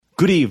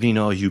Good evening,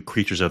 all you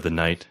creatures of the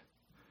night.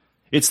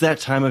 It's that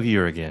time of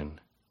year again.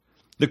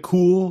 The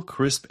cool,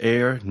 crisp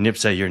air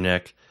nips at your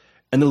neck,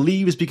 and the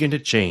leaves begin to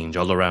change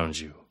all around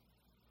you.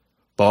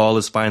 Fall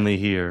is finally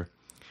here,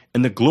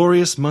 and the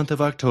glorious month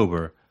of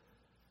October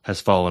has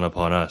fallen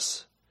upon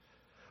us.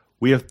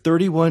 We have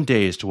 31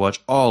 days to watch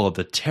all of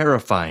the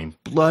terrifying,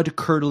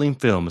 blood-curdling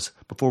films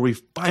before we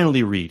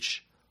finally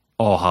reach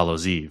All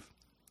Hallows Eve.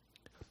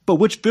 But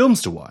which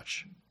films to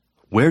watch?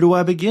 Where do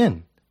I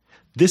begin?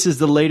 This is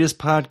the latest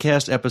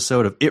podcast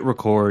episode of It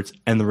Records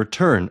and the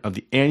return of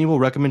the annual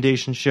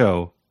recommendation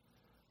show,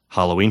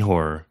 Halloween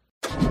Horror.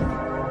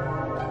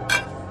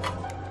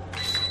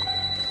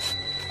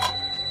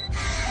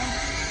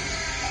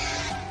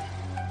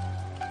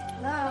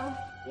 Hello?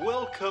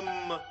 Welcome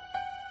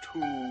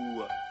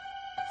to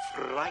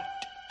Fright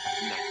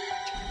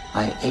Night.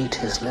 I ate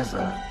his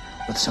liver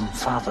with some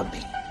fava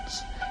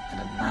beans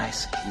and a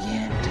nice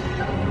Chianti.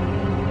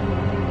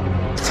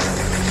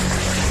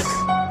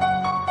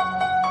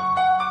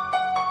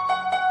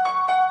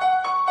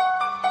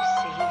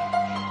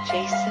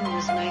 Jason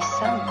was my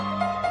son,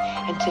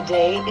 and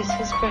today is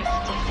his birthday.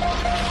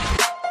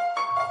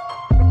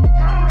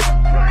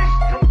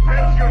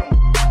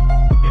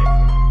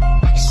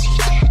 I see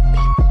dead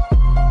people.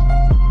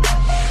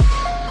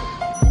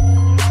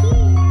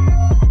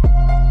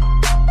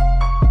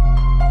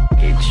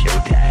 It's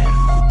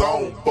showtime.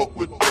 Don't fuck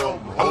with them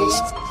hoes.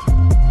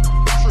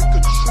 Trick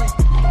or treat,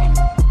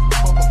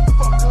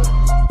 motherfucker.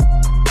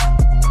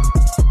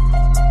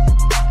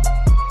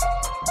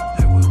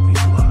 There will be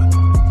blood.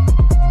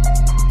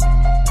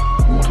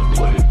 I want to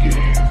play a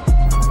game.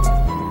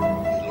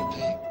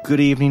 Good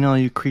evening, all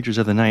you creatures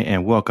of the night,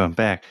 and welcome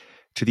back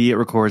to the It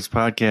Records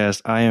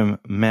podcast. I am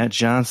Matt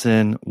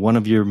Johnson, one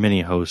of your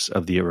mini hosts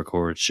of the It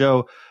Records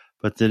show,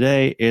 but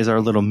today is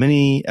our little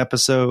mini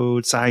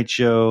episode,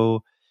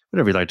 sideshow,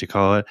 whatever you'd like to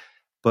call it,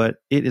 but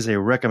it is a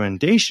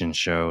recommendation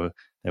show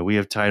that we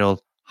have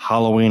titled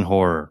Halloween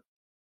Horror.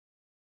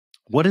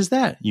 What is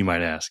that, you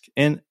might ask?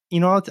 And,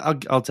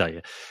 I'll tell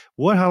you.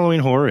 What Halloween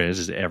Horror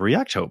is every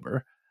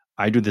October,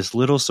 I do this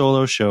little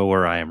solo show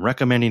where I am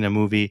recommending a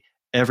movie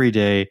every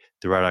day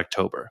throughout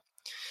October.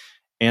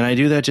 And I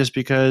do that just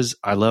because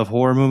I love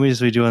horror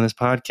movies we do on this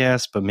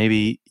podcast, but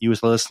maybe you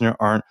as a listener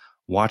aren't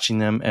watching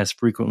them as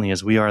frequently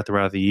as we are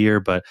throughout the year.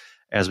 But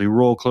as we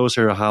roll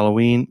closer to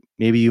Halloween,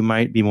 maybe you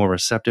might be more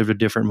receptive to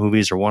different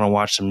movies or want to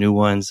watch some new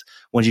ones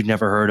you've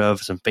never heard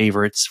of, some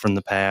favorites from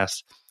the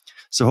past.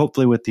 So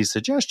hopefully with these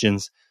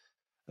suggestions,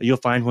 you'll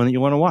find one that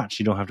you want to watch.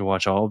 You don't have to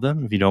watch all of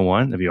them if you don't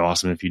want. It'd be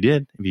awesome if you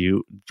did, if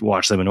you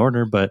watch them in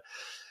order. But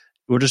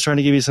we're just trying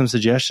to give you some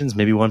suggestions.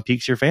 Maybe one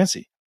piques your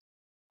fancy.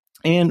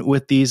 And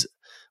with these,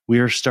 we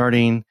are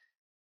starting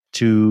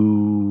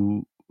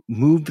to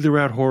move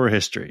throughout horror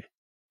history.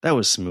 That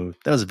was smooth.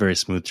 That was a very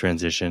smooth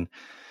transition.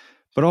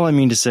 But all I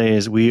mean to say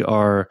is we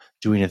are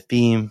doing a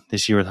theme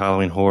this year with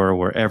Halloween Horror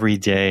where every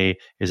day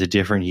is a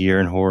different year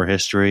in horror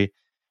history.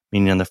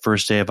 Meaning on the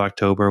first day of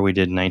October, we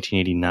did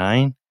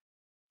 1989.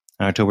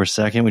 On October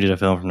 2nd, we did a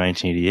film from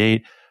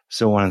 1988,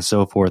 so on and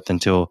so forth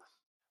until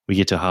we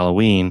get to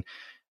Halloween.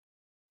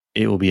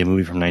 It will be a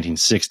movie from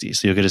 1960.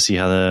 So you'll get to see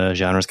how the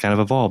genre's kind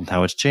of evolved and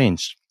how it's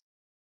changed.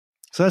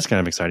 So that's kind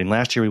of exciting.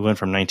 Last year we went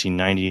from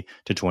 1990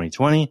 to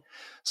 2020.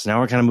 So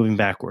now we're kind of moving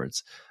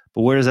backwards.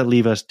 But where does that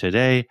leave us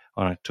today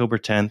on October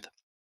 10th?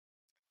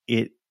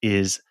 It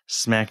is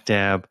smack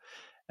dab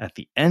at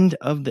the end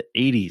of the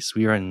 80s.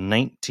 We are in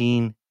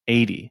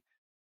 1980.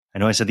 I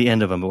know I said the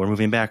end of them, but we're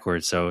moving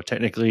backwards. So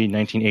technically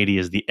 1980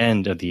 is the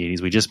end of the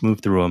 80s. We just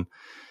moved through them.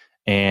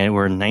 And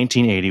we're in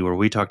 1980 where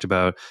we talked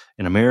about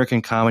an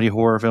American comedy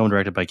horror film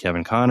directed by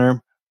Kevin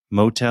Connor,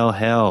 Motel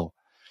Hell.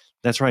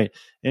 That's right.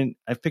 And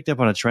I've picked up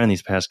on a trend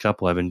these past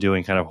couple. I've been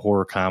doing kind of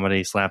horror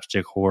comedy,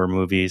 slapstick horror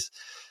movies.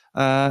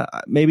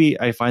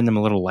 Maybe I find them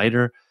a little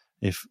lighter.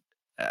 If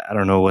I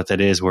don't know what that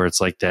is, where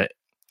it's like that.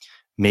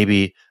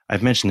 Maybe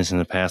I've mentioned this in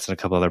the past in a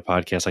couple other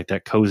podcasts, like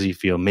that cozy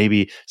feel.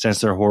 Maybe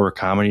since they're horror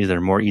comedies,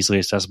 they're more easily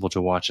accessible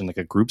to watch in like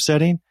a group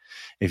setting.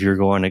 If you're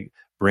going to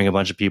bring a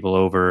bunch of people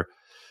over,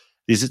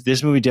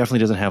 this movie definitely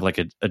doesn't have like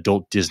an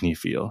adult Disney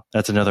feel.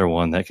 That's another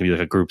one that can be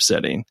like a group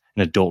setting,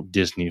 an adult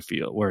Disney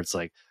feel, where it's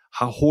like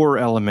horror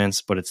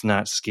elements, but it's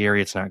not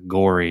scary, it's not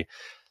gory.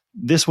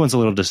 This one's a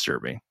little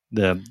disturbing.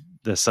 The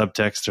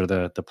subtext or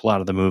the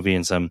plot of the movie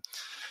and some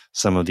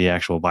of the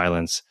actual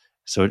violence.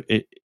 So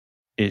it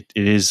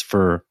is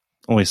for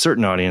only a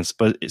certain audience,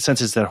 but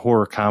since it's that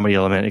horror comedy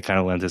element, it kind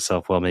of lends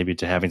itself well maybe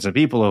to having some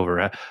people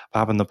over,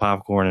 popping the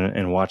popcorn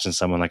and watching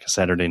someone like a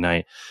Saturday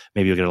night.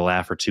 Maybe you'll get a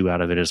laugh or two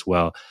out of it as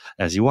well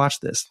as you watch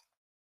this.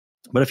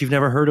 But if you've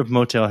never heard of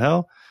Motel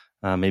Hell,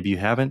 maybe you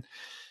haven't,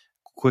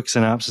 quick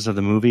synopsis of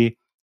the movie.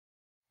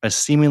 A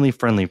seemingly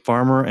friendly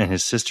farmer and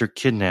his sister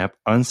kidnap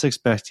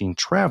unsuspecting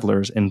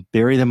travelers and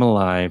bury them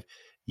alive,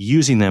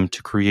 using them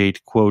to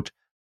create, quote,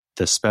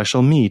 the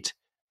special meat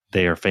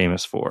they are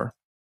famous for.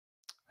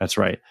 That's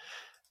right.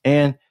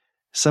 And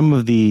some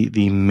of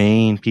the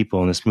main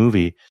people in this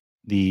movie,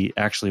 the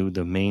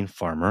main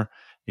farmer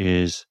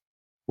is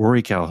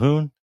Rory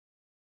Calhoun.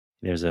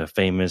 There's a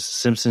famous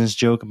Simpsons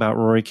joke about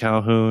Rory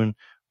Calhoun,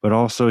 but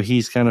also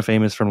he's kind of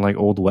famous from like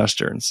old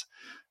Westerns.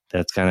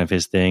 That's kind of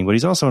his thing. But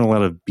he's also in a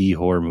lot of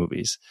B-horror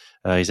movies.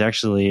 He's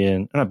actually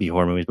in, not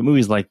B-horror movies, but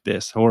movies like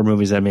this. Horror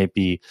movies that may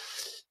be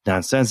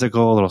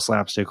nonsensical, a little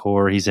slapstick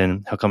horror. He's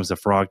in How Comes to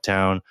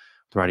Frogtown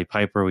with Roddy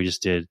Piper. We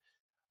just did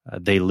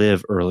They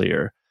Live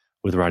earlier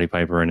with Roddy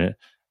Piper in it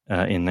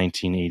in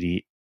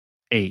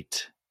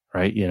 1988.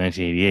 Right? Yeah,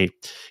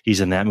 1988. He's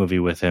in that movie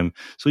with him.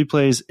 So he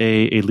plays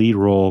a lead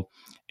role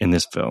in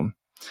this film.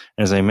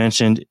 As I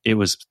mentioned, it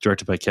was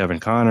directed by Kevin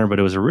Connor, but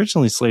it was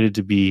originally slated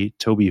to be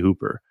Tobe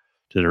Hooper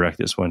to direct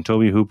this one.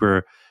 Tobe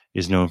Hooper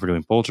is known for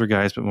doing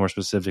Poltergeist, but more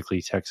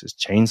specifically Texas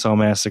Chainsaw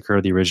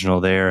Massacre, the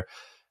original there.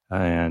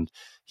 And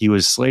he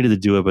was slated to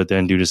do it, but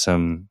then due to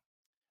some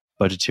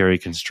budgetary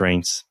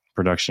constraints,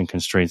 production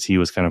constraints, he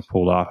was kind of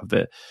pulled off of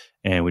it.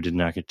 And we did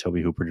not get Tobe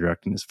Hooper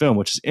directing this film,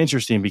 which is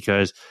interesting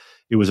because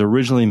it was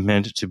originally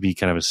meant to be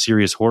kind of a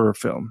serious horror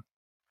film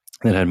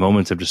that had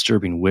moments of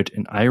disturbing wit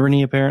and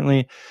irony,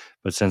 apparently.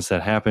 But since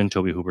that happened,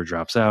 Tobe Hooper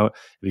drops out.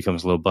 It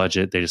becomes low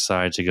budget. They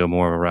decide to go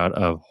more of a route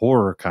of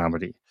horror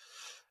comedy.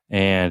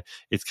 And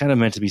it's kind of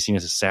meant to be seen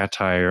as a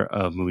satire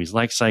of movies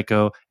like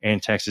Psycho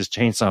and Texas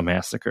Chainsaw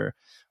Massacre,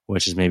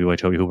 which is maybe why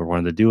Tobe Hooper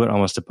wanted to do it,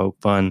 almost to poke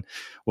fun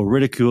or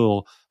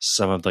ridicule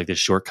some of like the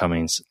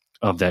shortcomings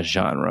of that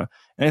genre.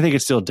 And I think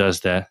it still does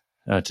that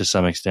to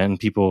some extent. And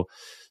people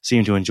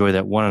seem to enjoy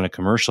that one on a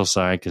commercial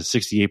side because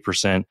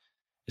 68%,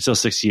 it's still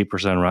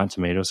 68% on Rotten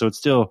Tomatoes. So it's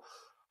still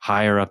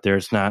higher up there.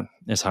 It's not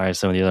as high as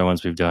some of the other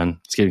ones we've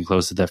done. It's getting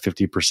close to that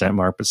 50%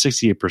 mark, but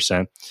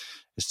 68%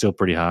 is still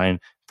pretty high, and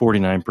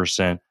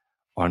 49%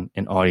 on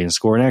an audience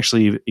score. And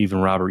actually,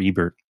 even Robert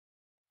Ebert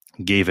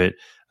gave it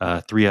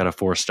 3 out of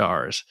 4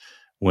 stars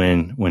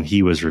when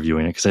he was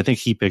reviewing it, because I think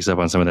he picks up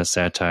on some of that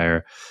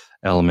satire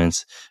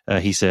elements.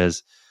 He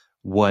says,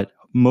 what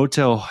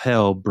Motel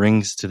Hell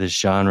brings to this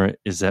genre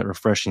is that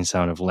refreshing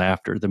sound of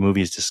laughter. The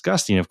movie is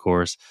disgusting, of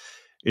course.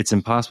 It's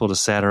impossible to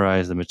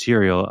satirize the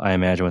material, I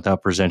imagine,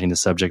 without presenting the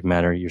subject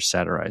matter you're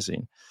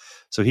satirizing.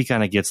 So he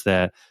kind of gets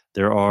that.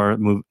 There are,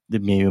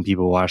 maybe when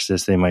people watch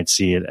this, they might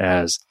see it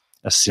as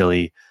a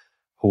silly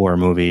horror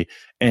movie.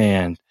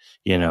 And,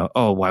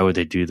 oh, why would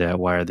they do that?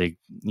 Why are they,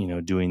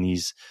 doing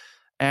these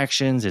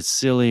actions? It's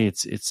silly.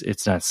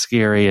 It's not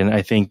scary. And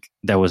I think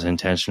that was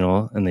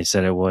intentional. And they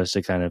said it was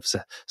to kind of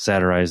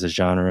satirize the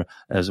genre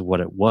as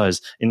what it was.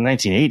 In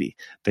 1980,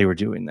 they were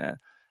doing that.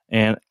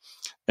 And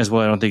as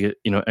well, I don't think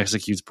it,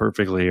 executes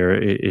perfectly, or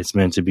it's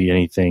meant to be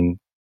anything,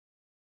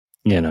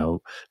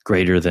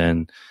 greater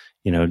than,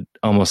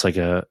 almost like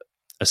a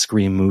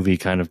Scream movie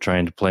kind of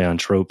trying to play on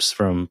tropes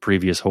from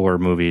previous horror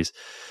movies.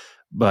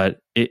 But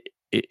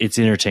it's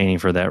entertaining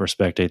for that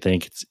respect. I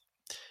think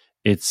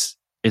it's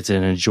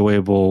an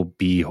enjoyable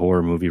B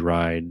horror movie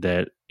ride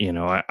that,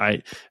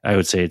 I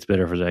would say it's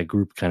better for that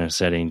group kind of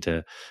setting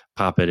to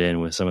pop it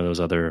in with some of those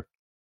other,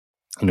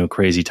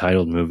 crazy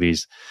titled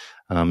movies.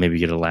 Maybe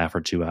get a laugh or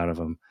two out of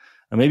them.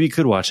 Maybe you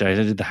could watch it. I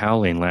did The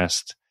Howling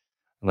last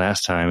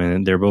time,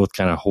 and they're both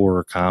kind of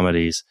horror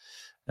comedies.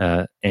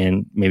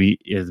 And maybe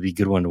it'd be a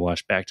good one to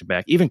watch back to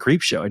back. Even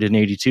Creepshow, I did in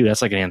 82.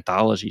 That's like an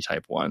anthology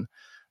type one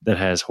that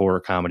has horror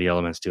comedy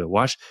elements to it.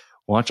 Watch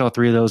all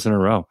 3 of those in a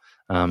row,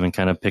 and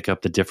kind of pick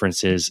up the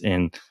differences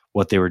in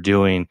what they were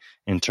doing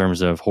in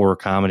terms of horror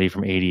comedy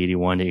from 80,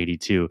 81 to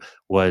 82.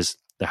 Was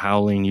The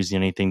Howling using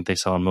anything they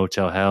saw in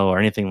Motel Hell or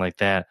anything like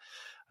that?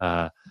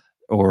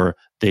 Or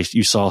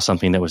you saw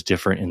something that was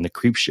different in the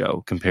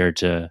Creepshow compared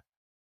to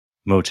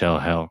Motel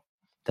Hell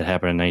that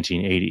happened in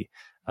 1980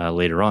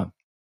 later on.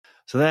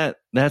 So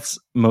that's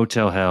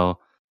Motel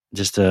Hell,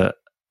 just a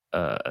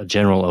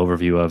general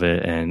overview of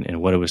it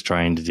and what it was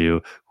trying to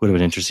do. Would have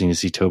been interesting to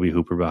see Tobe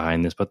Hooper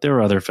behind this, but there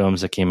were other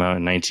films that came out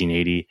in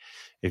 1980.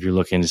 If you're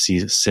looking to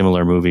see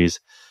similar movies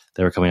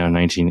that were coming out in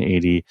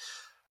 1980.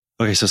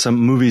 Okay, so some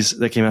movies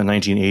that came out in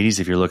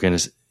 1980s, if you're looking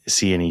to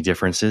see any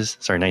differences,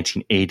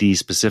 1980s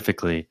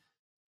specifically,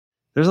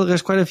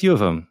 there's quite a few of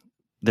them.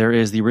 There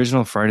is the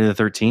original Friday the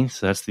 13th.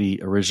 So that's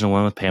the original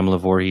one with Pamela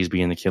Voorhees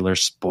being the killer.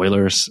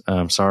 Spoilers.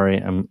 Sorry.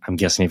 I'm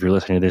guessing if you're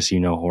listening to this, you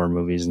know horror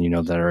movies and you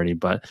know that already,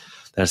 but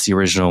that's the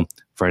original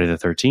Friday the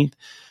 13th.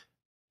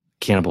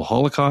 Cannibal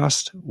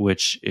Holocaust,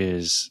 which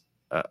is,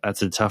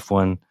 that's a tough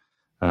one,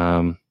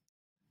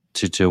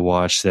 to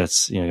watch.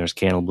 That's, there's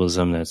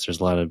cannibalism. There's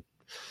a lot of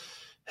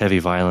heavy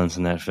violence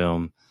in that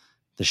film.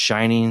 The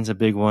Shining's a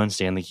big one.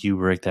 Stanley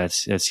Kubrick,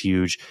 that's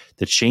huge.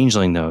 The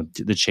Changeling, though,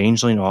 The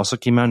Changeling also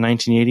came out in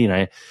 1980.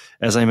 And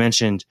as I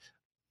mentioned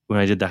when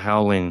I did The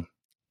Howling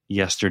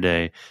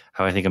yesterday,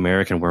 how I think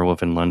American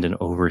Werewolf in London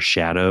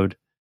overshadowed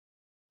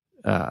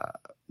The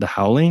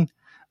Howling.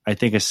 I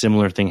think a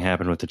similar thing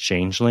happened with The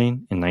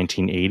Changeling in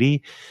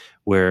 1980,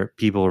 where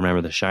people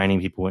remember The Shining.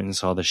 People went and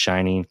saw The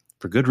Shining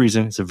for good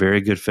reason. It's a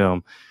very good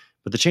film.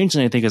 But The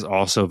Changeling, I think, is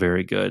also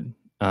very good.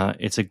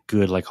 It's a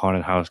good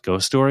haunted house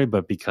ghost story,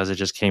 but because it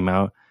just came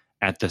out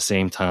at the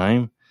same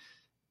time,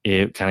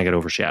 it kind of got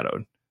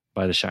overshadowed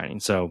by The Shining.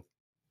 So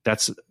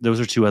those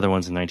are 2 other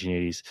ones in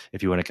 1980s.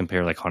 If you want to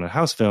compare haunted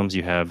house films,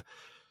 you have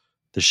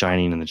The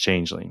Shining and The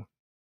Changeling.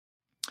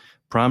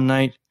 Prom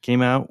Night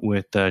came out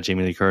with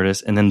Jamie Lee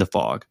Curtis, and then The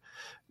Fog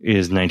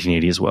is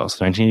 1980 as well.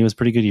 So 1980 was a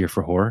pretty good year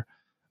for horror,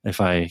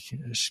 if I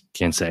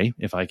can say,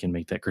 if I can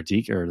make that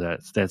critique or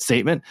that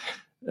statement,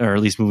 or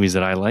at least movies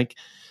that I like.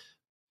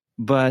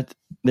 But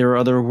there were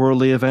other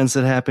worldly events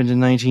that happened in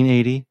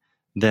 1980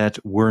 that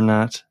were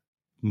not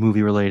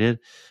movie related.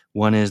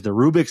 One is the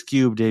Rubik's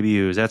Cube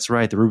debuts. That's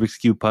right. The Rubik's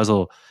Cube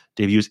puzzle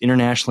debuts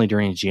internationally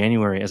during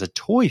January as a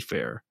toy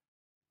fair.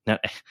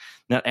 Not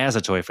as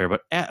a toy fair,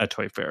 but at a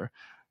toy fair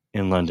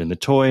in London. The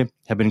toy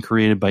had been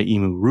created by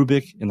Emu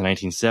Rubik in the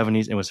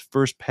 1970s and was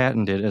first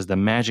patented as the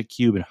Magic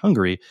Cube in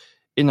Hungary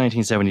in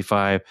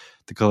 1975.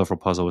 The colorful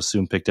puzzle was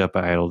soon picked up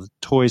by Idol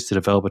Toys to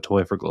develop a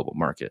toy for global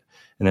market.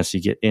 And that's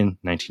you get in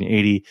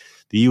 1980.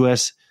 The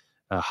U.S.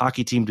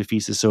 Hockey team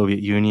defeats the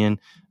Soviet Union,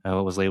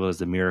 what was labeled as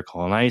the Miracle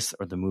on Ice,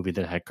 or the movie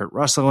that had Kurt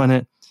Russell in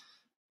it.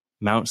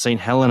 Mount St.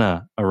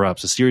 Helena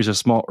erupts. A series of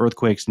small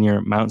earthquakes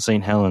near Mount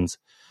St. Helens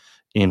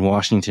in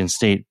Washington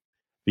State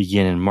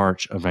began in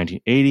March of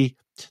 1980.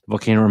 The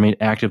volcano remained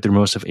active through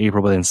most of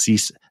April, but then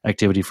ceased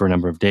activity for a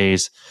number of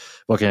days.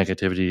 Volcanic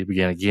activity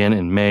began again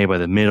in May. By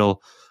the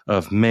middle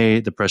of May,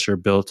 the pressure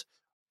built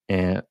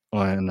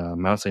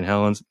on Mount St.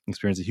 Helens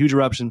experienced a huge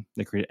eruption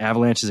that created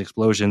avalanches,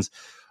 explosions,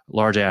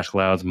 large ash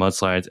clouds,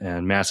 mudslides,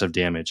 and massive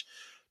damage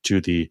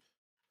to the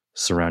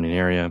surrounding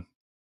area.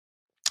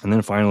 And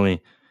then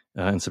finally,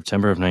 in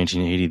September of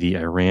 1980, the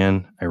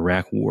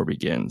Iran-Iraq War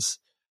begins.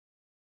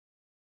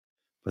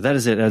 But that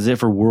is it. That's it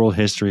for world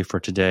history for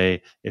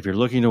today. If you're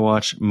looking to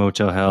watch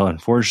Motel Hell,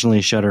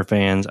 unfortunately, Shudder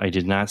fans, I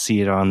did not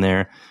see it on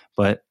there.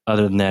 But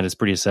other than that, it's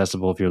pretty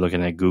accessible if you're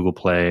looking at Google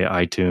Play,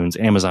 iTunes,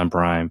 Amazon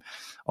Prime,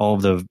 all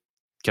of the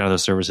kind of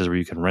those services where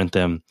you can rent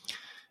them.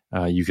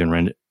 You can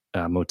rent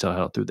Motel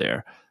Hell through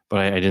there. But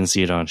I didn't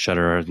see it on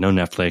Shudder. No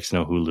Netflix,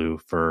 no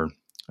Hulu for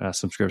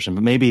subscription.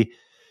 But maybe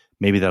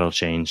that'll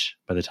change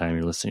by the time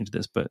you're listening to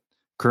this. But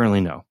currently,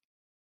 no.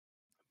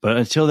 But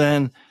until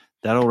then,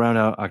 that'll round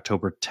out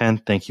October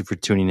 10th. Thank you for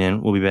tuning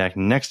in. We'll be back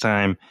next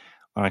time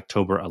on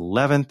October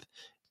 11th.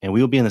 And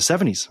we will be in the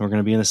 70s. We're going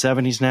to be in the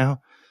 70s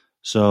now.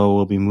 So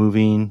we'll be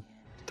moving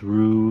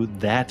through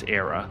that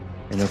era.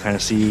 And you'll kind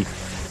of see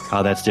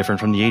how that's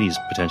different from the 80s,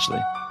 potentially.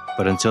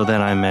 But until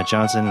then, I'm Matt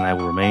Johnson, and I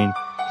will remain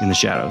in the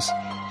shadows.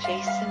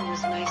 Jason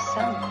was my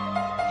son,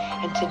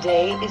 and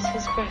today is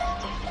his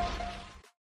birthday.